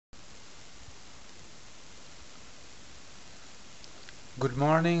Good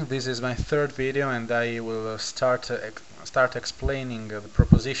morning, this is my third video and I will start explaining the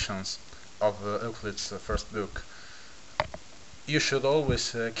propositions of Euclid's first book. You should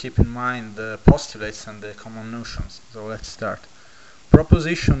always keep in mind the postulates and the common notions. So let's start.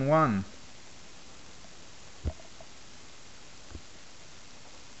 Proposition 1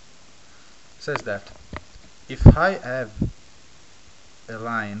 says that if I have a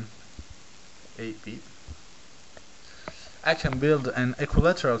line AB, I can build an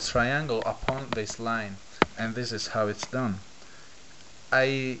equilateral triangle upon this line, and this is how it's done.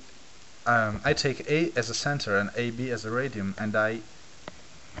 I take A as a center and AB as a radium, and I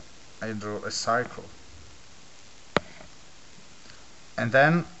draw a circle. And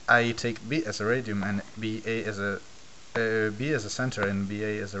then I take B as a radium and B as a center and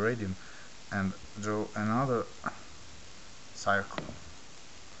BA as a radium, and draw another circle.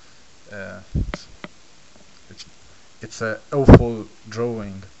 It's an awful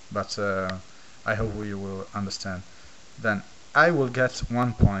drawing, but I hope you will understand. Then I will get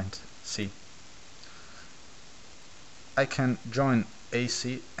one point, C. I can join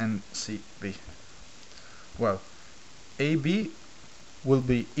AC and CB. Well, AB will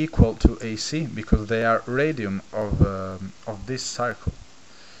be equal to AC because they are radium of this circle,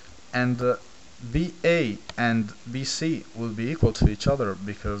 and BA and BC will be equal to each other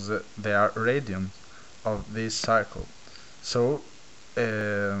because they are radium of this circle. So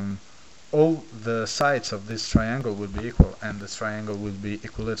all the sides of this triangle will be equal and the triangle will be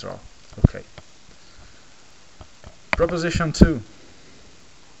equilateral. Okay. Proposition 2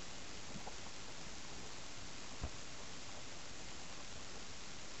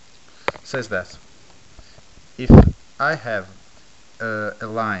 says that if I have a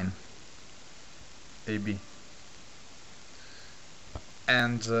line AB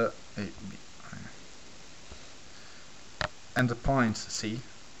and the point C,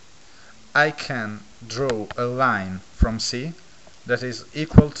 I can draw a line from C that is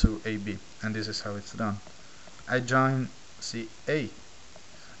equal to AB, and this is how it's done. I join CA.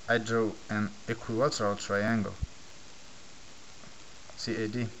 I draw an equilateral triangle,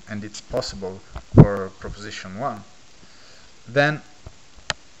 CAD, and it's possible for proposition 1. Then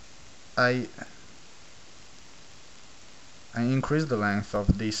I increase the length of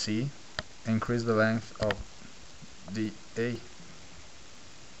DC, increase the length of DA.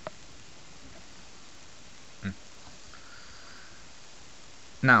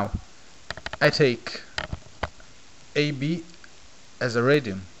 Now I take AB as a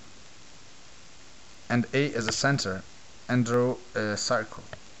radium and A as a center and draw a circle.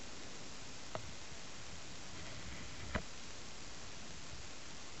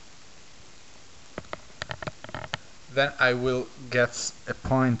 Then I will get a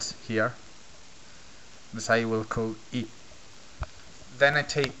point here that I will call E. Then I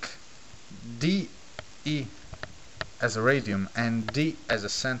take DE as a radium and D as a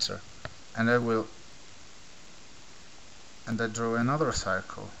center, and I draw another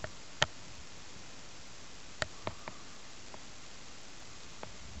circle.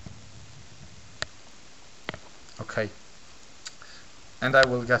 Okay. And I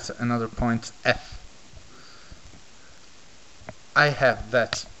will get another point F. I have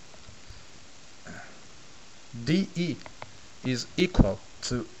that DE is equal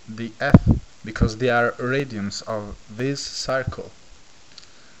to DF because they are radiums of this circle,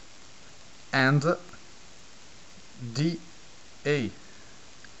 and DA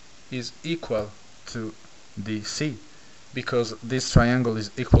is equal to DC because this triangle is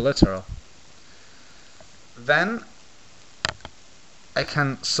equilateral. Then I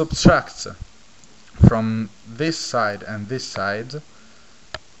can subtract from this side and this side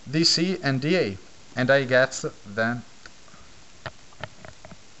DC and DA, and I get then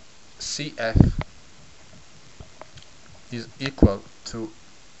CF is equal to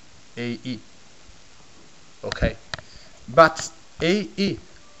AE. Okay, but AE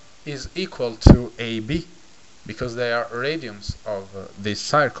is equal to AB because they are radiums of this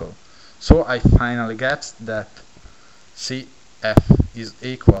circle. So I finally get that CF is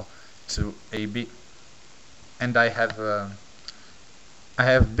equal to AB, and I have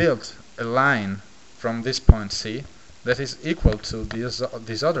built a line from this point C that is equal to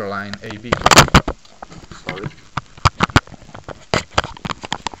this other line AB. Sorry.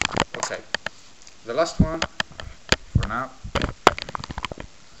 Okay. The last one for now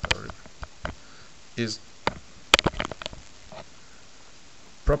is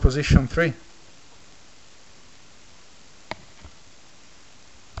proposition 3.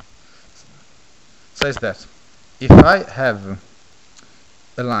 Says that if I have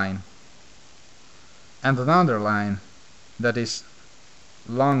a line and another line that is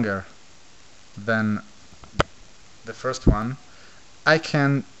longer than the first one, I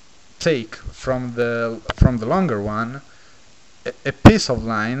can take from the longer one a piece of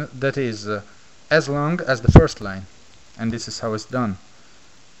line that is as long as the first line, and this is how it's done.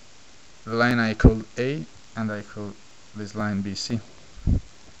 The line I call A, and I call this line BC.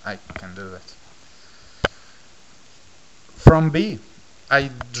 I can do that. From B,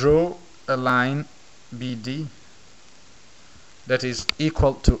 I draw a line BD that is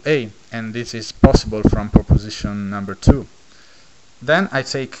equal to A, and this is possible from proposition number 2. Then I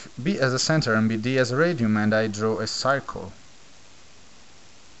take B as a center and BD as a radius, and I draw a circle,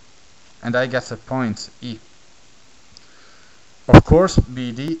 and I get a point E. Of course,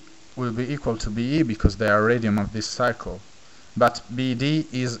 BD will be equal to BE because they are radius of this circle, but BD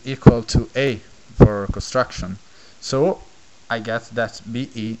is equal to A for construction, so I get that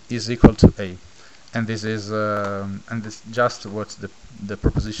BE is equal to A, and this is just what the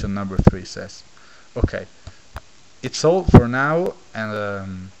proposition number 3 says. Okay, it's all for now,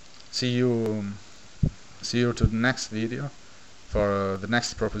 and see you to the next video for the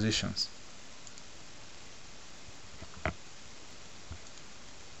next propositions.